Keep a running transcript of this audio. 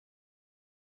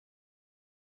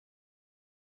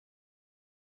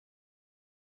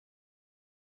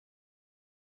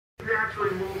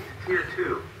actually moved to tier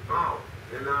 2. Oh,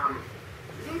 and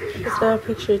you need a shower. It's not a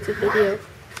picture, it's a video.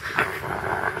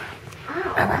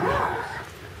 Oh,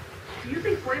 do you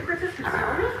think Flame Princess can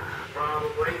smell me?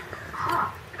 Probably. Huh.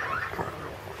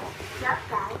 Yep,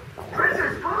 Dad.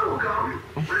 Princess Bubblegum,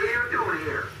 what are you doing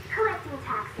here? Collecting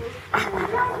taxes. You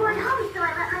guys weren't home, so I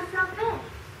let myself in.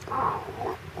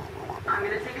 Oh, I'm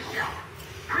gonna take a shower.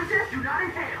 Princess, do not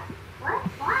inhale. What?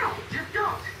 Why? Just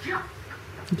don't. Just.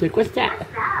 He's like, what's that?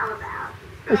 What's that all about?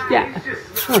 What's that? He's just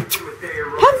smelling you a day of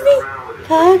Pugsly! rolling around with his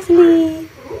Pugsly!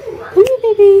 Ooh,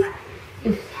 baby!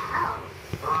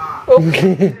 Oh.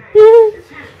 It's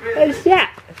his What's business. that?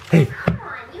 Hey. Come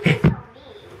on, you can tell me.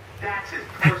 That's his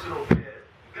personal biz.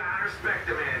 Gotta respect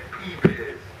the man.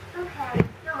 P-biz. Okay,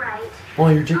 you're right.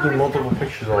 Well, you're taking multiple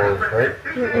pictures of all this, right?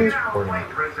 Recording.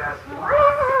 Princess.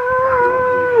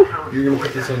 You're gonna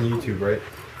put this on YouTube, right?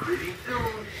 Pretty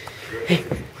soon,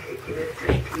 taking it to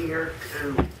tier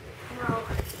 2. No,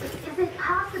 is it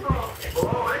possible?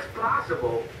 Oh, it's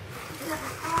possible.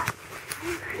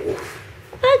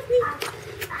 I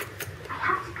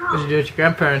have to What'd go. you do with your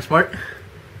grandparents, Mark?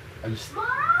 I just. Mom?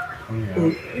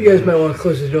 Yeah. You guys might want to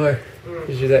close the door.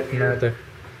 Because you're that coming out there.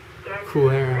 Cool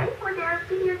hair. Right one down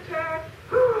to your chair.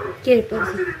 Get it, Pugsly.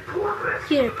 President Porpoise.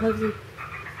 Get it, Pugsly.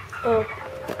 Oh.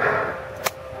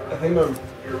 I think I'm.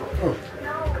 Oh.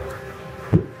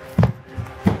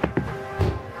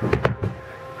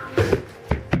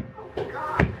 Oh,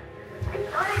 God. I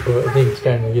thought I Well, I think it's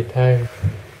starting to get tired.